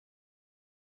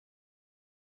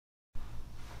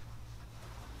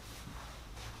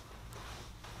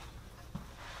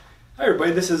Hi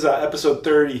everybody, this is episode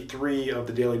 33 of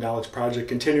the Daily Knowledge Project,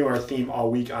 continuing our theme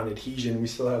all week on adhesion. We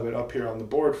still have it up here on the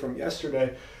board from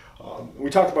yesterday.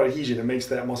 We talked about adhesion. It makes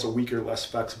that muscle weaker, less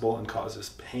flexible, and causes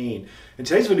pain. In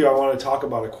today's video, I want to talk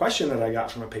about a question that I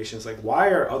got from a patient. It's like, why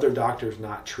are other doctors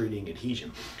not treating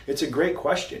adhesion? It's a great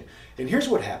question. And here's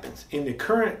what happens. In the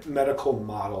current medical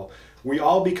model, we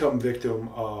all become victim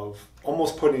of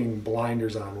almost putting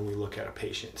blinders on when we look at a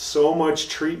patient. So much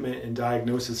treatment and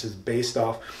diagnosis is based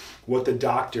off what the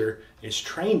doctor is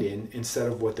trained in instead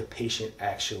of what the patient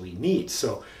actually needs.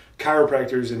 So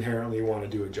chiropractors inherently want to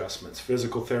do adjustments.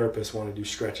 Physical therapists want to do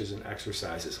stretches and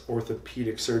exercises.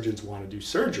 Orthopedic surgeons want to do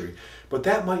surgery. But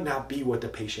that might not be what the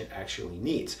patient actually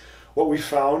needs. What we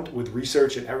found with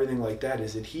research and everything like that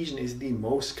is adhesion is the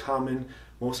most common,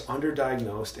 most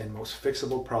underdiagnosed, and most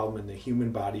fixable problem in the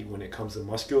human body when it comes to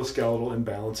musculoskeletal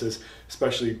imbalances,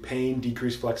 especially pain,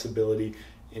 decreased flexibility,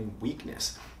 and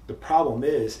weakness. The problem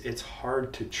is it's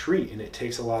hard to treat, and it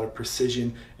takes a lot of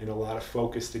precision and a lot of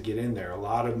focus to get in there. A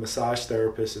lot of massage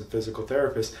therapists and physical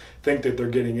therapists think that they're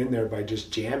getting in there by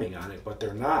just jamming on it, but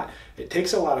they're not. It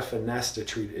takes a lot of finesse to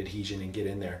treat adhesion and get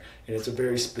in there, and it's a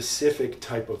very specific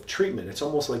type of treatment. It's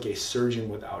almost like a surgeon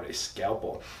without a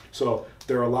scalpel. So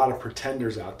there are a lot of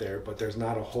pretenders out there, but there's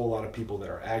not a whole lot of people that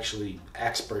are actually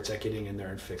experts at getting in there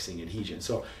and fixing adhesion.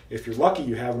 So if you're lucky,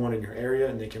 you have one in your area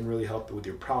and they can really help with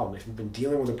your problem. If you've been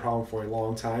dealing with a problem for a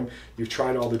long time, you've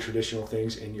tried all the traditional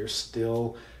things and you're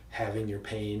still having your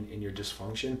pain and your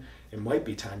dysfunction, it might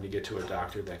be time to get to a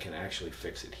doctor that can actually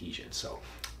fix adhesion. So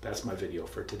that's my video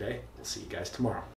for today. We'll see you guys tomorrow.